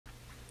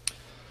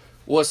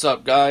What's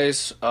up,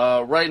 guys?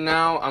 Right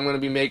now I'm going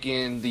to be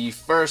making the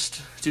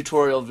first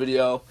tutorial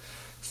video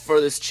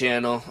for this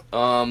channel.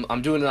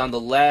 I'm doing it on the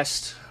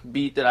last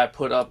beat that I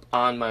put up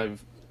on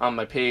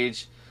my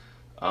page.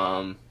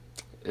 Um,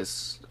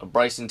 it's a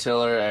Bryson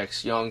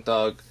x Young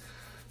Thug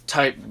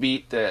type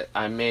beat that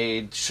I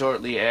made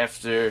shortly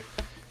after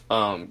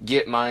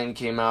Get Mine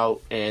came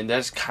out, and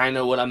that's kind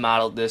of what I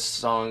modeled this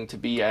song to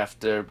be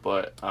after,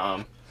 but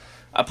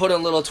I put a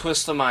little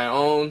twist of my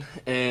own,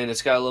 and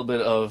it's got a little bit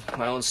of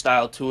my own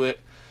style to it.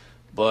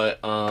 But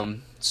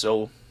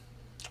so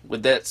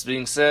with that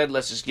being said,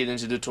 let's just get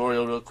into the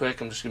tutorial real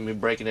quick. I'm just gonna be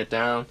breaking it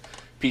down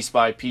piece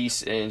by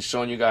piece and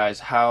showing you guys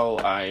how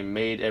I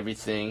made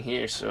everything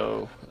here.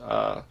 So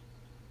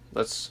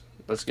let's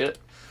get it.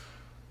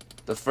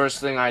 The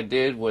first thing I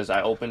did was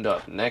I opened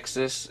up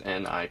Nexus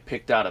and I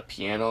picked out a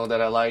piano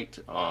that I liked,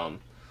 and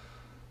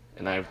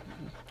I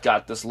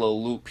got this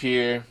little loop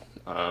here.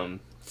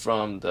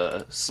 From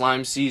the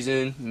Slime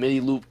Season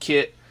MIDI loop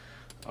kit.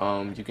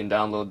 You can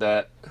download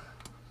that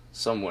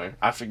somewhere.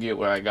 I forget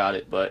where I got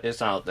it, but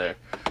it's out there.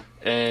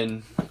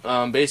 And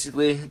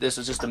basically, this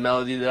is just a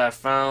melody that I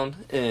found,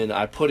 and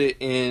I put it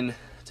in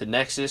to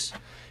Nexus,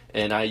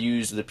 and I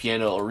used the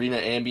piano arena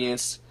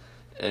ambience,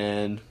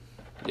 and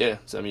yeah,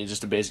 so I mean,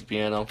 just a basic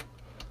piano.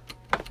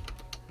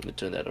 Let me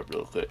turn that up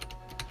real quick.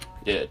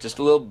 Yeah, just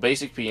a little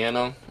basic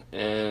piano,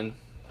 and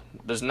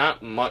there's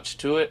not much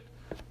to it,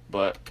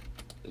 but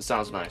it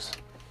sounds nice.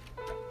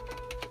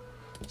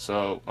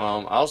 So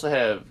I also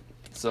have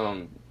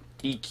some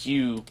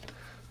EQ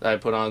that I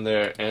put on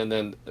there, and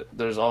then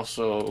there's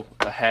also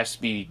a half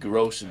speed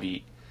gross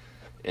beat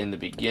in the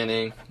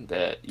beginning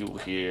that you will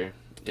hear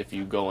if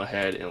you go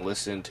ahead and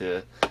listen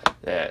to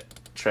that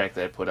track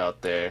that I put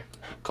out there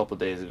a couple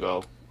days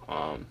ago.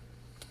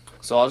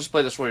 So I'll just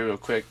play this for you real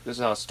quick. This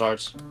is how it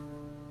starts.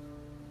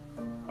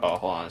 Oh,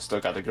 hold on, I still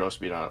got the gross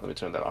beat on it. Let me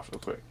turn that off real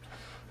quick.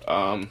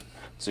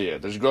 So yeah,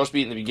 there's gross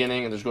beat in the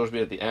beginning and there's gross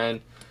beat at the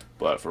end,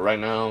 but for right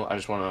now, I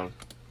just want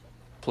to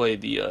play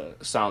the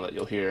sound that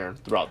you'll hear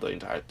throughout the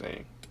entire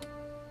thing.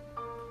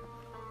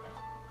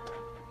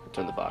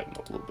 Turn the volume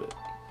up a little bit.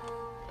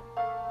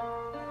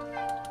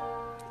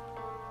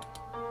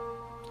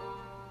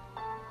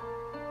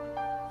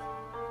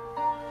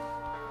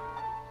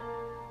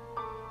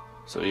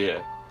 So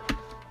yeah,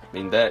 I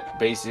mean that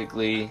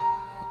basically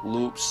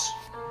loops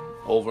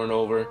over and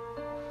over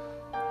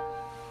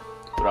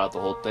throughout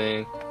the whole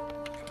thing.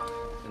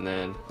 And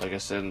then, like I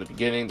said in the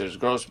beginning, there's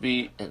gross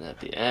beat, and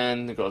at the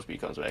end, the gross beat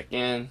comes back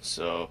in.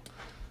 So,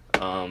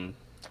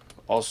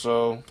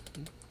 also,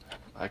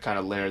 I kind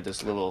of layered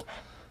this little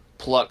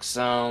pluck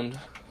sound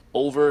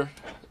over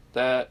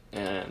that,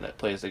 and that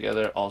plays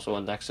together. Also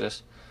in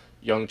Nexus,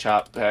 Young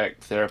Chop Pack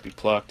Therapy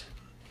Plucked.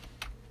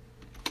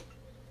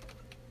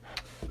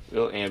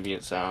 Real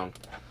ambient sound.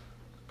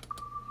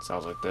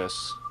 Sounds like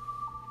this.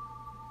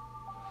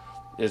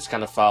 It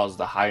kind of follows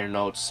the higher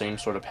notes, same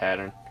sort of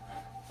pattern.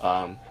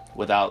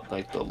 Without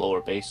like the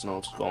lower bass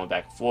notes going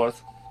back and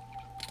forth.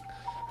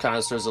 Kind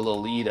of serves a little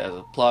lead as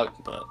a pluck,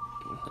 but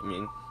I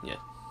mean, yeah.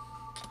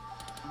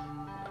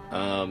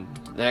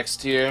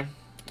 Next here,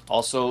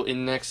 also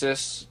in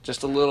Nexus,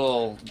 just a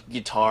little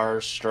guitar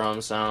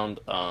strum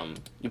sound.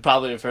 You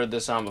probably have heard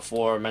this sound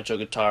before. Metro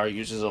Guitar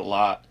uses it a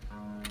lot.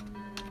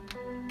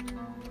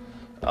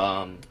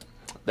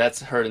 That's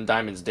heard in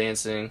Diamonds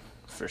Dancing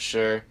for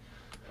sure.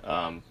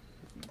 You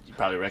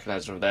probably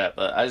recognize it from that,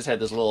 but I just had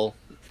this little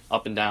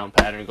up and down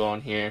pattern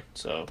going here,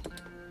 so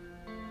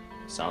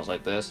sounds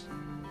like this.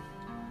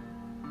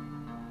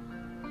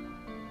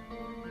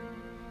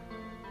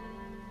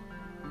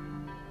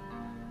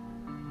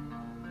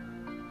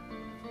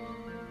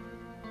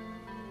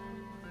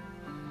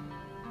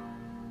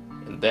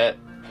 And that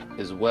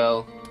as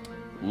well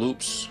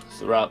loops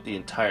throughout the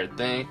entire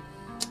thing.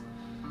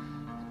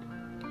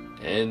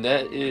 And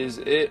that is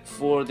it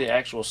for the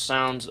actual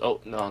sounds.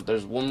 Oh no,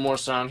 there's one more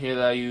sound here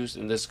that I used,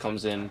 and this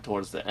comes in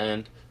towards the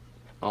end.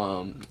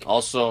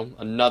 Also,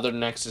 another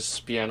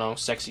Nexus piano,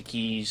 Sexy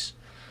Keys,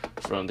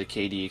 from the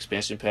KD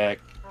expansion pack.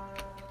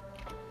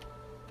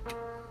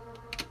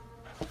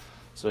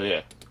 So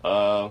yeah,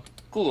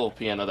 cool little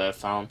piano that I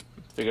found.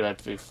 Figured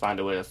I'd find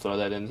a way to throw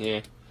that in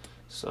here.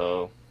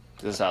 So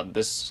this is how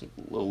this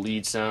little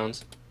lead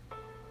sounds.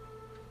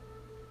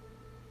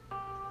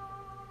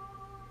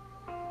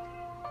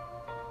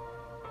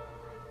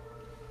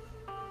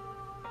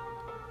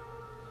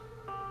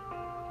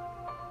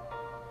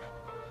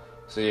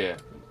 So yeah,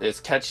 it's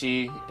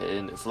catchy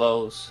and it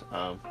flows.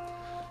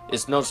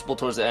 It's noticeable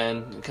towards the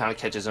end. It kind of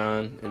catches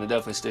on, and it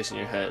definitely sticks in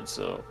your head.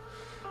 So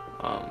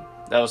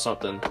that was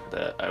something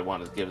that I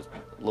wanted to give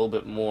a little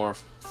bit more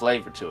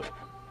flavor to it,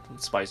 and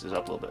spice it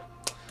up a little bit.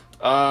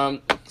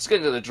 Let's get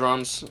into the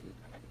drums.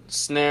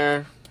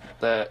 Snare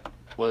that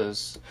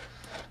was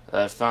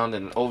I found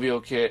in an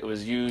OVO kit. It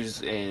was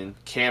used in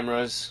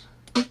cameras.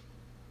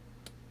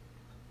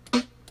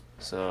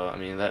 So I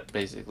mean that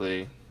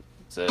basically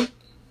that's it.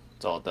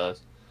 That's all it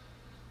does.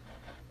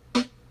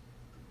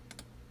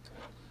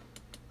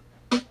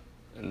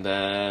 And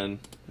then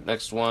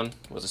next one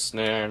was a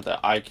snare that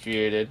I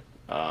created.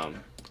 I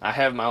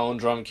have my own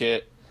drum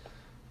kit.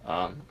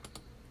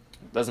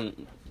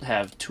 Doesn't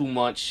have too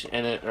much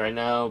in it right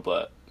now,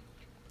 but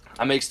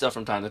I make stuff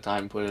from time to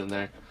time and put it in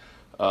there.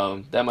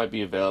 That might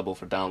be available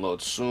for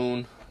download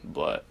soon,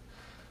 but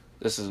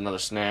this is another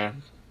snare.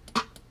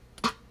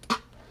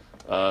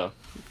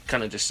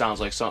 Kind of just sounds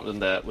like something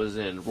that was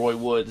in Roy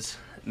Wood's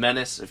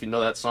Menace. If you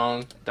know that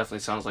song, definitely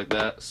sounds like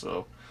that.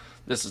 So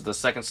this is the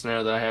second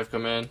snare that I have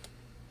come in.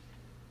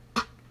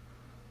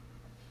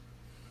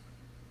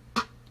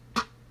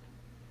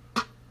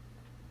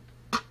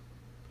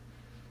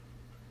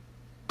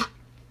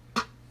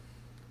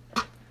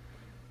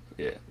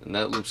 Yeah, and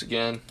that loops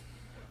again.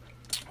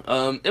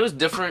 It was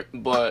different,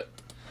 but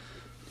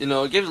you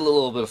know, it gave it a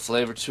little bit of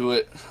flavor to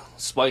it.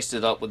 Spiced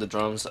it up with the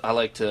drums. I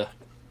like to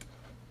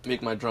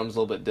make my drums a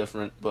little bit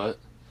different, but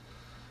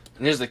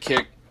and here's the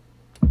kick.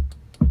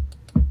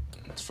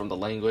 It's from The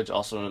Language,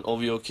 also an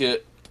OVO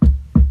kit.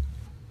 And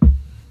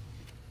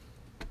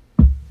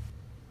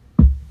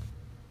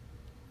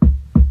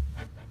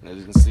as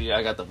you can see,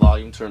 I got the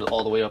volume turned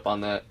all the way up on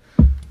that,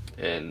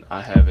 and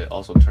I have it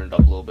also turned up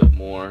a little bit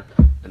more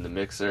in the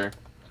mixer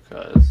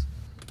because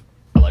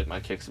I like my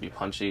kicks to be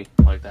punchy.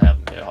 I like to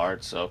have them hit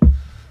hard, so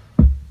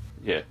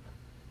yeah.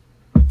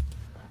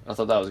 I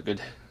thought that was a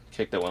good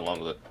kick that went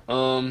along with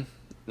it.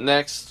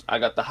 Next, I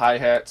got the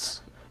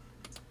hi-hats.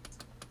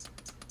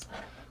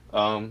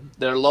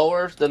 They're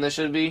lower than they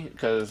should be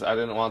because I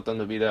didn't want them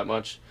to be that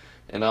much,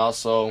 and I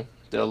also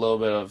did a little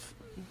bit of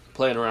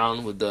playing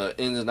around with the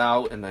ins and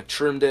out, and I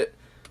trimmed it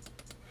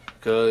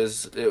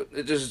because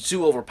it just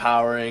too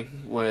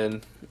overpowering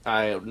when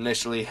I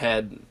initially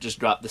had just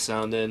dropped the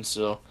sound in.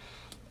 So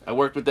I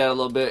worked with that a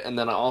little bit, and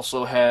then I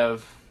also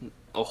have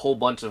a whole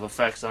bunch of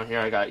effects on here.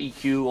 I got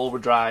EQ,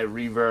 overdrive,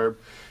 reverb,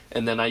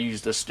 and then I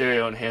used the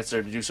stereo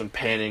enhancer to do some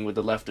panning with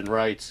the left and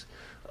right.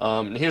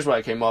 And here's what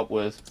I came up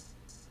with.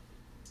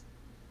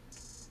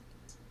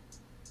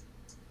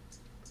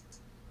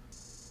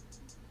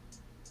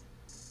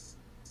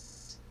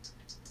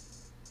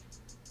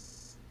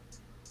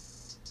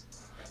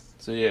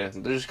 So yeah,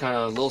 they're just kind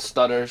of little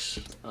stutters.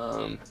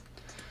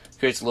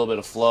 Creates a little bit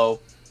of flow,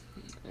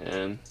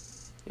 and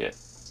yeah.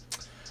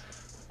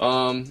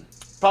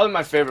 Probably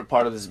my favorite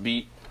part of this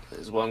beat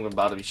is what I'm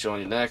about to be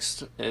showing you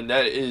next, and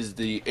that is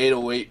the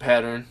 808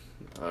 pattern,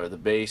 or the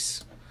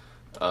bass.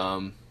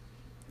 I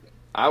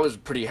was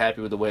pretty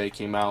happy with the way it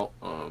came out.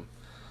 I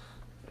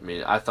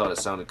mean, I thought it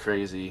sounded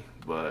crazy,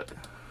 but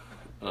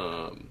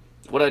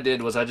what I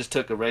did was I just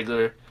took a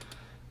regular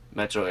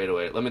Metro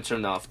 808. Let me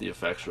turn off the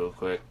effects real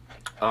quick.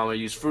 I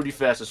used Fruity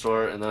Fast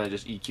Distort, and then I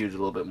just EQ'd it a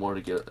little bit more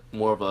to get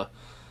more of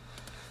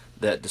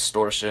that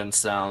distortion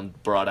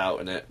sound brought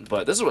out in it.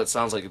 But this is what it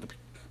sounds like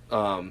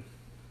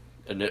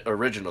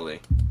originally.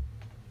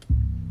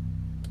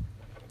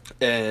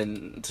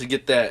 And to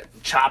get that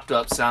chopped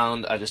up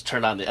sound, I just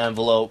turned on the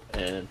envelope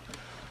and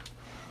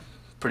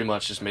pretty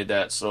much just made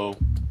that so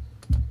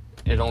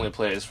it only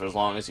plays for as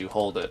long as you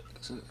hold it.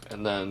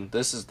 And then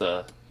this is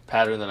the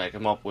pattern that I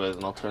came up with,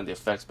 and I'll turn the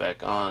effects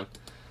back on.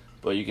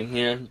 But you can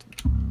hear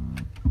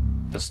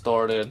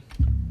distorted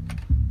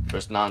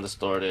versus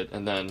non-distorted,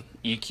 and then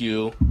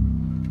EQ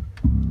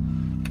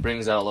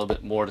brings out a little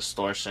bit more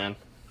distortion.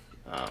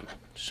 To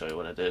show you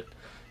what I did,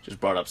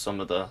 just brought up some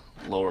of the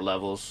lower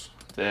levels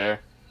there,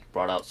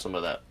 brought out some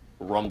of that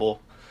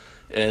rumble,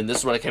 and this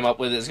is what I came up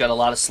with. It's got a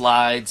lot of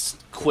slides,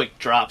 quick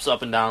drops,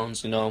 up and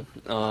downs, you know.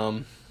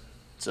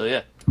 So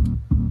yeah.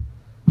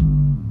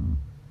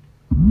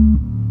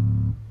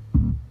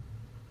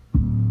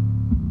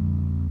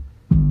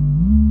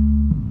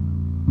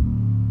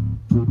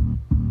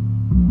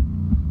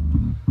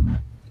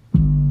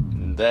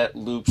 That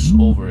loops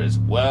over as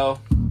well,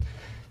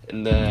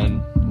 and then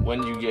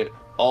when you get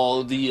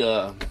all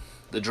the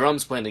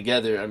drums playing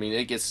together, I mean,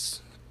 it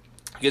gets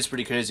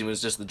pretty crazy when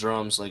it's just the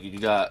drums. Like, you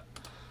got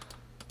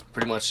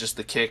pretty much just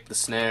the kick, the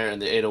snare,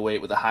 and the 808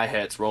 with the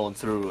hi-hats rolling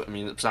through. I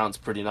mean, it sounds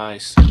pretty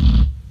nice.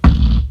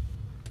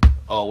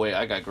 Oh wait,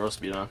 I got gross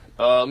beat on.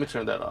 Let me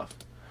turn that off.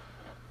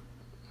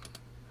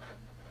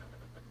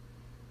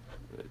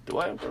 Do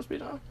I have gross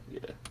beat on?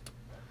 Yeah.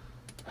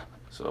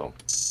 So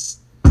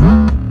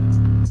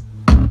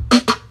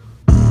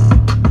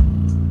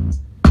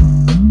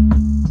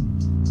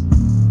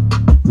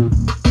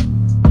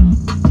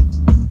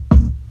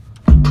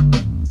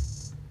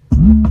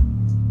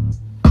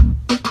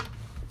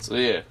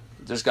yeah,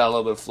 just got a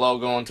little bit of flow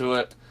going to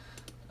it,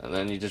 and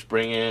then you just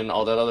bring in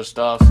all that other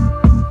stuff,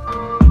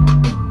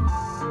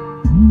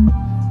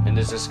 and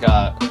it's just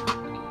got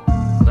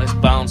nice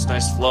bounce,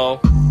 nice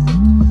flow,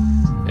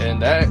 and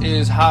that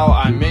is how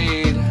I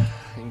made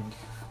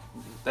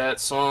that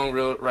song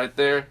right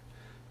there.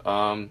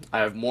 I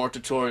have more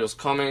tutorials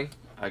coming.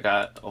 I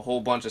got a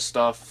whole bunch of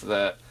stuff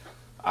that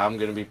I'm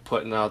gonna be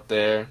putting out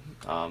there.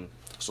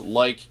 So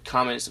like,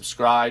 comment,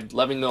 subscribe.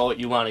 Let me know what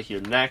you want to hear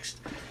next,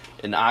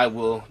 and I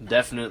will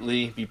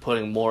definitely be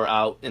putting more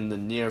out in the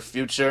near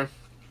future.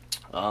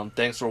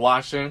 Thanks for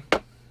watching,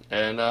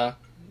 and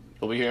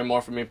you'll be hearing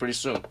more from me pretty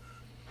soon.